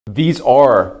These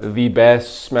are the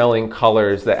best smelling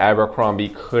colors that Abercrombie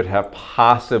could have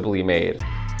possibly made.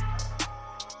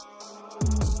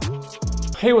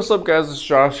 Hey, what's up guys, it's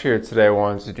Josh here. Today I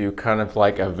wanted to do kind of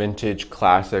like a vintage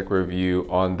classic review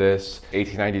on this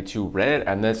 1892 red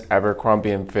and this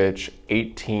Abercrombie & Fitch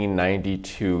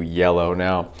 1892 yellow.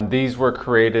 Now, these were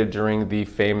created during the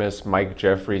famous Mike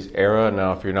Jeffries era.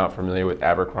 Now, if you're not familiar with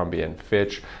Abercrombie &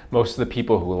 Fitch, most of the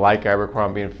people who like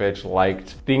Abercrombie & Fitch liked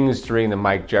things during the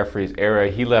Mike Jeffries era.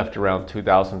 He left around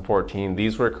 2014.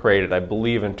 These were created, I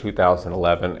believe, in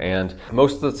 2011. And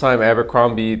most of the time,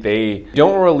 Abercrombie, they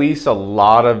don't release a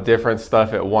lot of different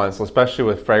stuff at once, especially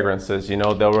with fragrances. You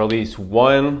know, they'll release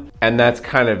one and that's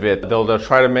kind of it. They'll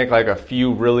try to make like a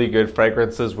few really good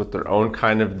fragrances with their own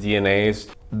kind of DNAs.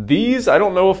 These, I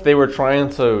don't know if they were trying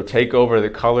to take over the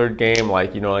colored game,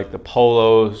 like, you know, like the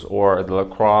Polos or the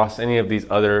Lacrosse, any of these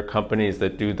other companies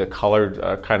that do the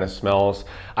colored kind of smells.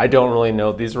 I don't really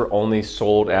know. These were only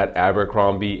sold at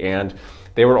Abercrombie and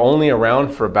they were only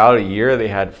around for about a year. They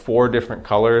had 4 different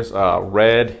colors,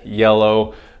 red,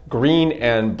 yellow, green,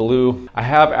 and blue. I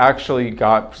have actually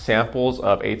got samples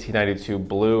of 1892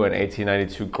 blue and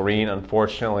 1892 green.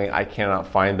 Unfortunately, I cannot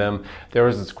find them. There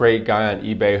was this great guy on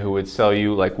eBay who would sell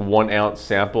you like 1-ounce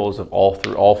samples of all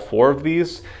 4 of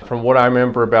these. From what I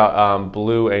remember about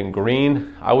blue and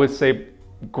green, I would say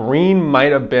green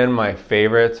might have been my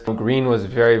favorite. Green was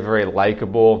very, very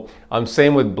likable.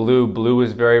 Same with blue. Blue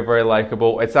was very, very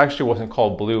likable. It actually wasn't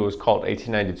called blue, it was called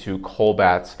 1892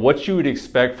 Cobalt. What you would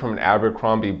expect from an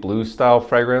Abercrombie blue style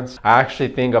fragrance, I actually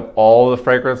think of all the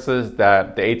fragrances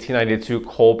that the 1892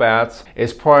 Cobalt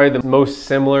is probably the most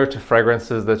similar to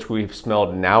fragrances that we've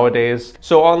smelled nowadays.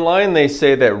 So online they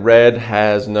say that red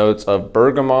has notes of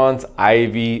bergamot,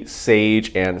 ivy,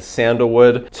 sage, and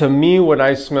sandalwood. To me, what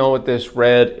I smell with this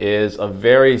red is a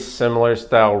very similar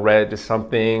style red to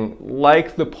something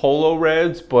like the Polo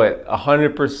reds, but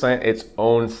 100% its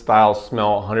own style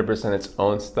smell, 100% its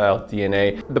own style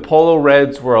DNA. The Polo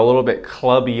reds were a little bit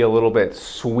clubby, a little bit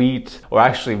sweet, or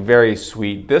actually very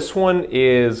sweet. This one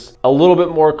is a little bit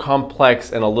more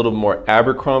complex and a little more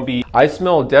Abercrombie. I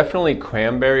smell definitely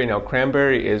cranberry. Now,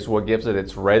 cranberry is what gives it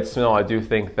its red smell. I do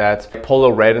think that Polo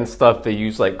red and stuff, they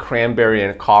use like cranberry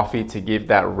and coffee to give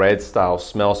that red style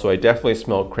smell. So I definitely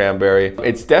smell cranberry.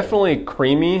 It's definitely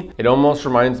creamy. It almost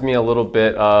reminds me a little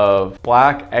bit of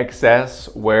Black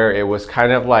XS, where it was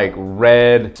kind of like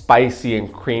red, spicy,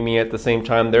 and creamy at the same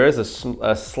time. There is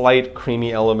a slight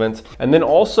creamy element. And then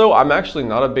also, I'm actually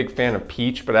not a big fan of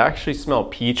peach, but I actually smell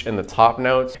peach in the top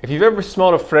notes. If you've ever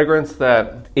smelled a fragrance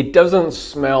that it doesn't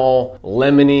smell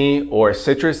lemony or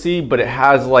citrusy, but it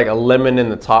has like a lemon in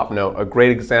the top note, a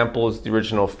great example is the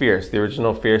Original Fierce. The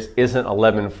Original Fierce isn't a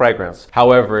lemon fragrance.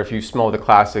 However, if you smell the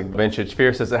classic vintage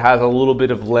Fierces, it has a little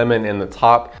bit of lemon in the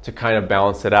top to kind of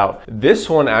balance it out. This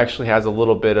one actually has a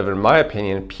little bit of, in my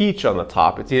opinion, peach on the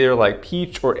top. It's either like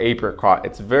peach or apricot.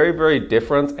 It's very, very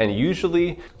different, and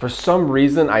usually for some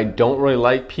reason I don't really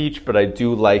like peach, but I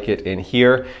do like it in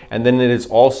here. And then it is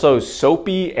also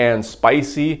soapy and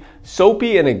spicy.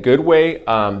 Soapy in a good way.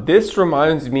 This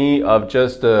reminds me of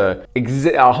just a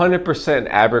 100%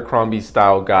 Abercrombie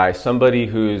style guy, somebody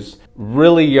who's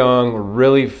really young,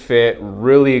 really fit,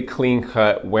 really clean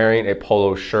cut, wearing a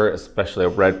polo shirt, especially a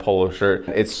red polo shirt.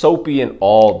 It's soapy in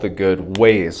all the good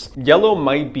ways. Yellow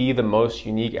might be the most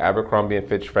unique Abercrombie &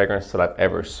 Fitch fragrance that I've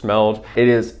ever smelled. It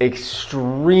is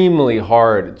extremely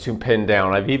hard to pin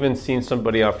down. I've even seen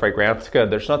somebody on Fragrantica,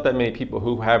 there's not that many people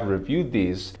who have reviewed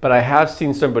these, but I have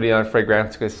seen somebody on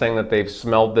Fragrantica saying that they've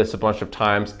smelled this a bunch of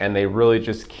times and they really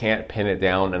just can't pin it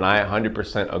down, and I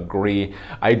 100% agree.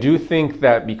 I do think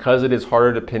that because it is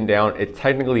harder to pin down, it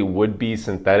technically would be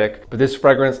synthetic, but this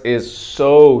fragrance is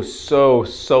so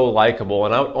likable,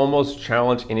 and I would almost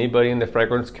challenge anybody in the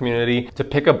fragrance community to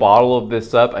pick a bottle of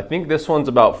this up. I think this one's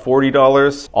about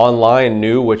 $40 online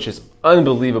new, which is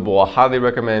unbelievable. I highly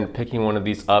recommend picking one of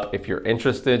these up if you're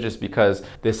interested, just because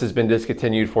this has been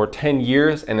discontinued for 10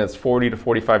 years and it's $40 to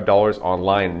 $45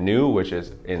 online new, which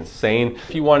is insane.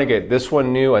 If you want to get this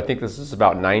one new, I think this is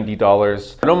about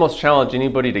 $90. I'd almost challenge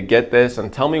anybody to get this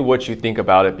and tell me what you think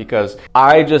about it, because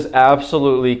I just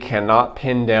absolutely cannot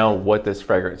pin down what this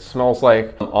fragrance smells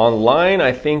like. Online,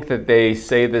 I think that they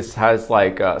say this has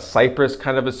like a cypress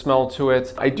kind of a smell to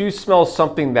it. I do smell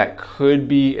something that could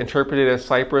be interpreted as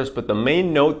cypress, but the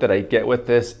main note that I get with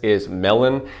this is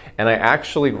melon, and I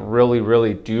actually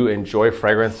really do enjoy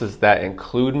fragrances that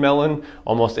include melon.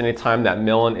 Almost anytime that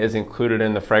melon is included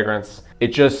in the fragrance, it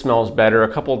just smells better.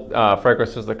 A couple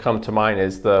fragrances that come to mind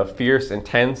is the Fierce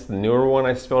Intense, the newer one.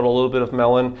 I smelled a little bit of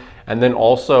melon, and then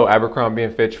also Abercrombie &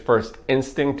 Fitch First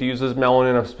Instinct uses melon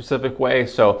in a specific way.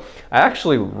 So I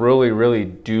actually really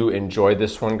do enjoy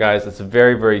this one, guys. It's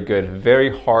very good,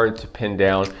 very hard to pin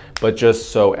down, but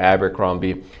just so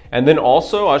Abercrombie. And then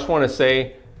also I just want to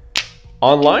say,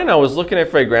 online, I was looking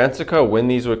at Fragrantica when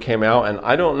these came out, and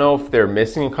I don't know if they're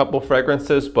missing a couple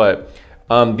fragrances, but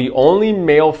the only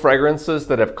male fragrances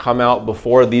that have come out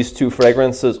before these two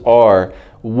fragrances are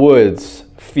Woods,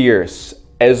 Fierce,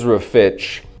 Ezra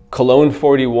Fitch, Cologne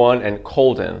 41, and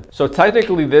Colden. So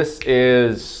technically this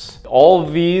is, all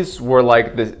of these were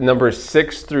like the numbers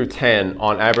 6 through 10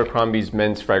 on Abercrombie's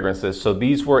men's fragrances. So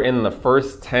these were in the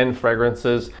first 10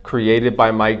 fragrances created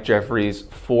by Mike Jeffries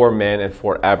for men and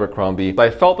for Abercrombie. I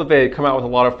felt that they had come out with a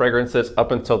lot of fragrances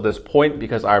up until this point,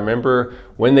 because I remember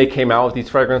when they came out with these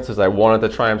fragrances, I wanted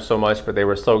to try them so much, but they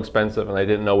were so expensive and I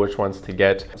didn't know which ones to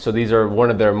get. So these are one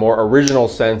of their more original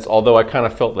scents, although I kind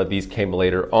of felt that these came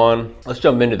later on. Let's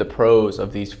jump into the pros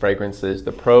of these fragrances.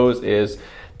 The pros is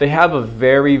they have a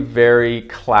very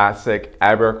classic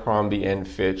Abercrombie &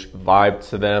 Fitch vibe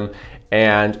to them.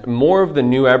 And more of the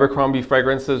new Abercrombie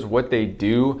fragrances, what they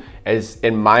do is,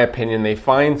 in my opinion, they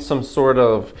find some sort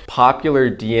of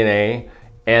popular DNA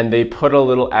and they put a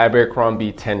little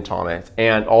Abercrombie tint on it.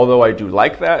 And although I do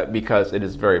like that because it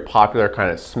is very popular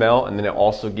kind of smell, and then it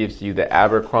also gives you the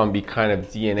Abercrombie kind of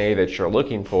DNA that you're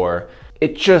looking for,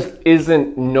 it just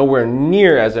isn't nowhere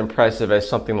near as impressive as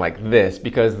something like this,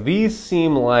 because these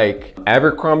seem like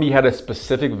Abercrombie had a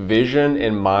specific vision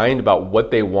in mind about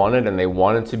what they wanted, and they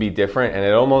wanted to be different. And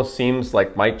it almost seems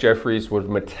like Mike Jeffries would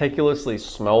meticulously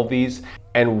smell these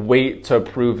and wait to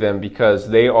approve them, because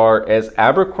they are as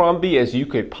Abercrombie as you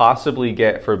could possibly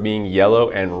get for being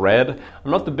yellow and red.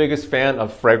 I'm not the biggest fan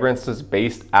of fragrances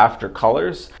based after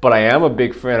colors, but I am a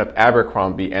big fan of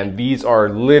Abercrombie, and these are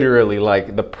literally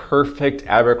like the perfect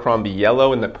Abercrombie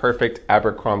yellow and the perfect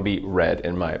Abercrombie red,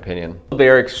 in my opinion. They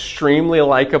are extremely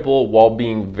likable while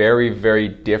being very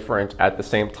different at the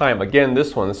same time. Again,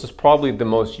 this is probably the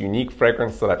most unique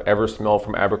fragrance that I've ever smelled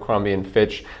from Abercrombie &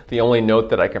 Fitch. The only note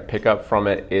that I can pick up from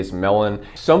it is melon.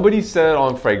 Somebody said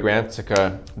on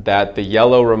Fragrantica that the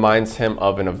yellow reminds him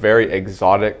of a very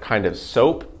exotic kind of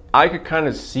soap. I could kind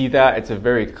of see that. It's a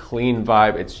very clean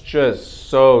vibe. It's just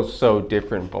so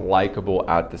different but likable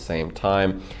at the same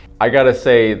time. I gotta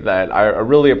say that I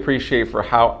really appreciate for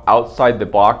how outside the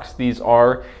box these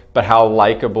are, but how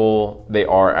likable they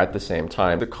are at the same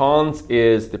time. The cons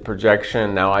is the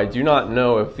projection. Now, I do not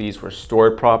know if these were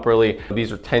stored properly.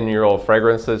 These are 10-year-old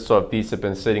fragrances, so if these have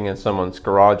been sitting in someone's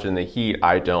garage in the heat,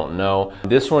 I don't know.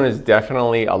 This one is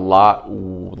definitely a lot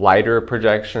lighter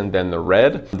projection than the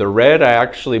red. The red I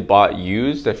actually bought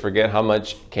used. I forget how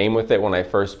much came with it when I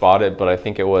first bought it, but I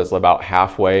think it was about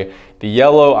halfway. The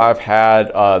yellow I've had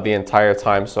the entire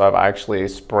time, so I've actually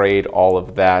sprayed all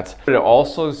of that. But it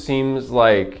also seems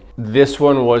like this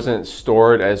one wasn't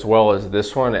stored as well as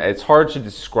this one. It's hard to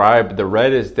describe. The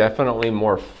red is definitely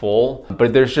more full,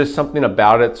 but there's just something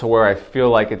about it to where I feel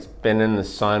like it's been in the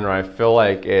sun, or I feel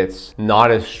like it's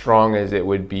not as strong as it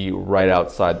would be right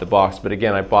outside the box. But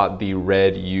again, I bought the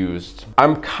red used.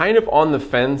 I'm kind of on the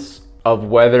fence of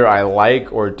whether I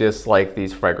like or dislike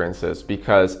these fragrances,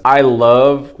 because I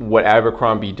love what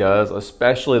Abercrombie does,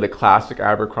 especially the classic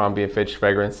Abercrombie & Fitch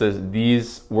fragrances.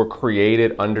 These were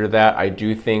created under that. I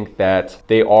do think that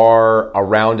they are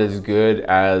around as good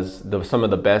as some of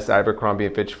the best Abercrombie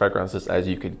 & Fitch fragrances as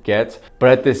you could get. But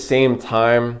at the same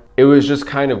time, it was just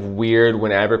kind of weird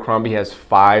when Abercrombie has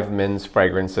 5 men's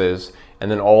fragrances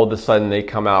and then all of a sudden they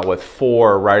come out with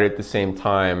 4 right at the same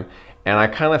time. And I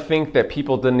kind of think that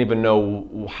people didn't even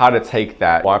know how to take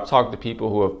that. Well, I've talked to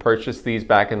people who have purchased these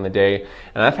back in the day,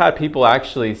 and I've had people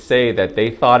actually say that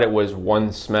they thought it was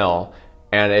one smell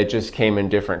and it just came in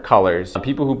different colors.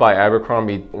 People who buy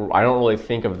Abercrombie, I don't really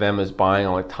think of them as buying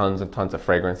like tons and tons of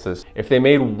fragrances. If they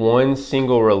made one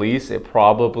single release, it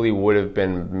probably would have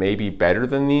been maybe better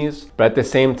than these. But at the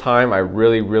same time, I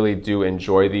really do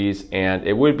enjoy these, and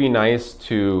it would be nice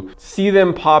to see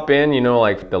them pop in, you know,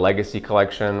 like the Legacy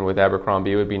collection with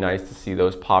Abercrombie. It would be nice to see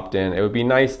those popped in. It would be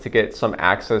nice to get some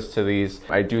access to these.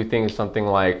 I do think something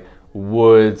like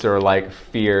Woods or like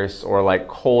Fierce or like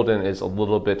Colden is a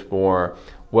little bit more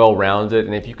well-rounded.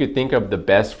 And if you could think of the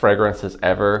best fragrances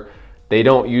ever, they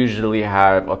don't usually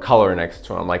have a color next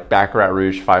to them. Like Baccarat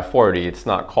Rouge 540, it's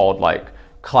not called like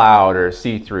Cloud or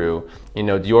See-Through. You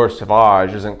know, Dior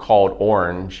Sauvage isn't called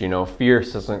Orange. You know,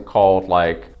 Fierce isn't called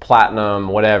like Platinum,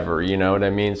 whatever, you know what I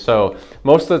mean? So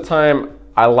most of the time,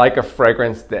 I like a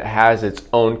fragrance that has its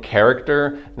own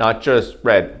character, not just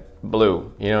red,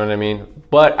 blue, you know what I mean?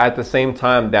 But at the same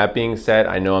time, that being said,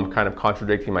 I know I'm kind of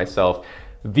contradicting myself.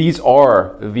 These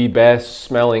are the best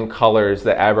smelling colors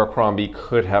that Abercrombie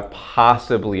could have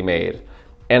possibly made.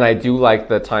 And I do like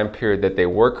the time period that they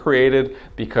were created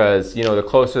because, you know, the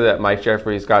closer that Mike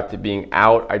Jeffries got to being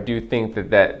out, I do think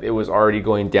that it was already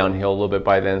going downhill a little bit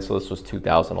by then. So this was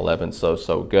 2011,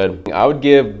 so good. I would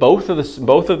give both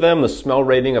of them the smell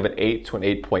rating of an 8 to an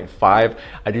 8.5.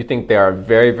 I do think they are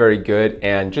very, very good.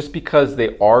 And just because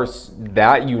they are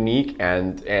that unique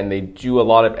and they do a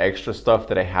lot of extra stuff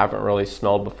that I haven't really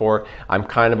smelled before, I'm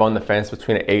kind of on the fence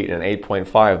between an 8 and an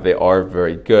 8.5. They are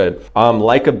very good.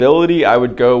 Likability, I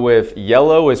would go with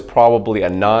yellow is probably a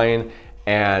 9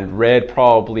 and red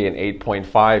probably an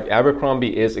 8.5.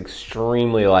 Abercrombie is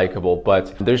extremely likable,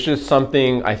 but there's just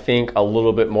something I think a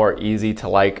little bit more easy to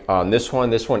like on this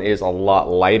one. This one is a lot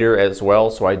lighter as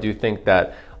well, so I do think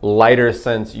that lighter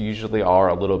scents usually are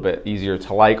a little bit easier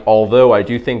to like, although I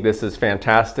do think this is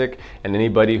fantastic, and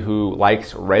anybody who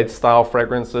likes red style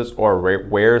fragrances or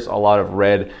wears a lot of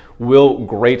red will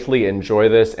greatly enjoy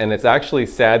this. And it's actually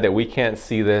sad that we can't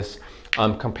see this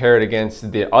compared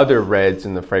against the other reds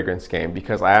in the fragrance game,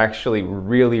 because I actually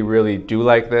really do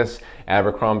like this.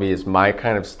 Abercrombie is my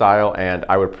kind of style, and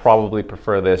I would probably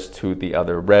prefer this to the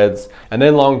other reds. And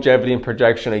then longevity and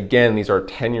projection, again, these are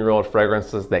 10-year-old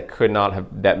fragrances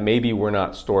that maybe were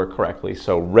not stored correctly.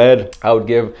 So red, I would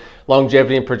give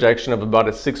longevity and projection of about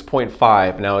a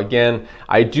 6.5. Now again,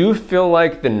 I do feel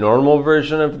like the normal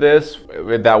version of this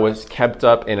that was kept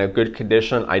up in a good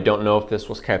condition, I don't know if this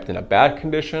was kept in a bad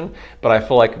condition, but I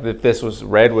feel like if this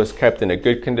red was kept in a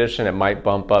good condition, it might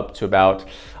bump up to about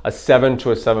a 7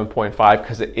 to a 7.5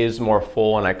 because it is more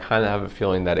full, and I kind of have a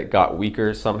feeling that it got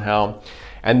weaker somehow.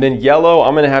 And then yellow,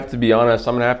 I'm gonna have to be honest,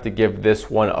 I'm gonna have to give this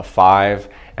one a 5.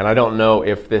 And I don't know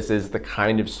if this is the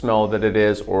kind of smell that it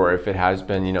is, or if it has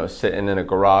been, you know, sitting in a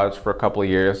garage for a couple of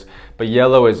years. But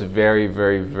yellow is very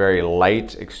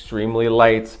light, extremely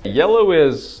light. Yellow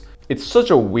it's such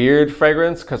a weird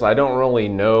fragrance because I don't really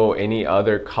know any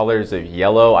other colors of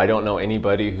yellow. I don't know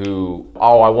anybody who,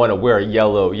 oh, I want to wear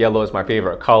yellow. Yellow is my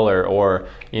favorite color, or,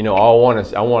 you know,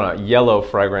 I want a yellow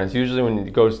fragrance. Usually when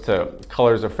it goes to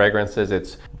colors of fragrances,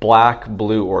 it's black,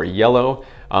 blue, or yellow.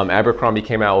 Abercrombie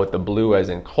came out with the blue as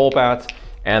in Cobalt.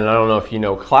 And I don't know if you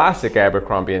know classic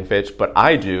Abercrombie & Fitch, but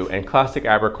I do. And classic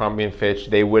Abercrombie & Fitch,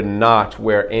 they would not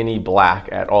wear any black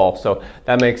at all. So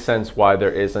that makes sense why there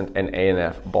isn't an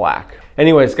A&F black.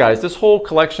 Anyways, guys, this whole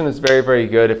collection is very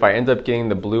good. If I end up getting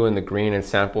the blue and the green and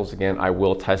samples again, I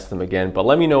will test them again. But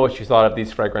let me know what you thought of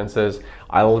these fragrances.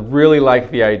 I really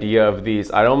like the idea of these.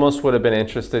 I almost would have been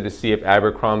interested to see if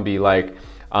Abercrombie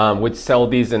would sell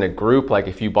these in a group. Like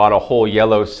if you bought a whole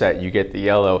yellow set, you get the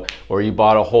yellow, or you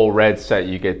bought a whole red set,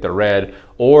 you get the red,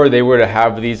 or they were to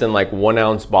have these in like 1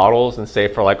 ounce bottles and say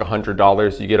for like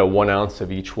 $100, you get a 1 ounce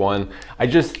of each one. I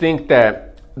just think that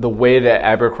the way that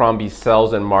Abercrombie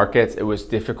sells and markets, it was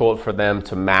difficult for them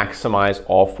to maximize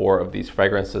all 4 of these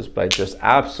fragrances, but I just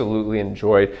absolutely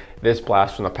enjoyed this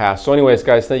blast from the past. So anyways,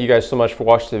 guys, thank you guys so much for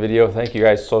watching the video. Thank you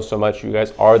guys so much. You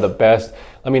guys are the best.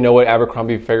 Let me know what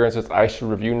Abercrombie fragrances I should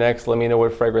review next. Let me know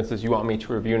what fragrances you want me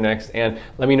to review next. And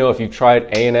let me know if you've tried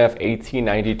A&F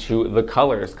 1892, the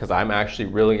colors, because I'm actually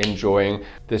really enjoying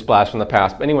this blast from the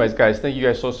past. But anyways, guys, thank you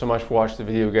guys so much for watching the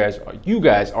video, guys. You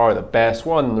guys are the best.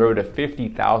 We're on the road to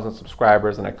 50,000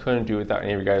 subscribers, and I couldn't do it without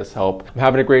any of you guys' help. I'm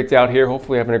having a great day out here.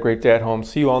 Hopefully having a great day at home.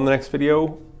 See you all in the next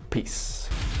video. Peace.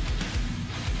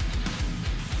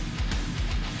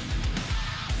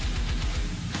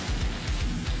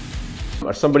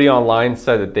 Somebody online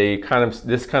said that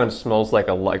this kind of smells like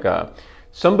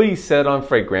somebody said on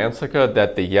Fragrantica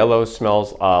that the yellow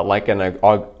smells like an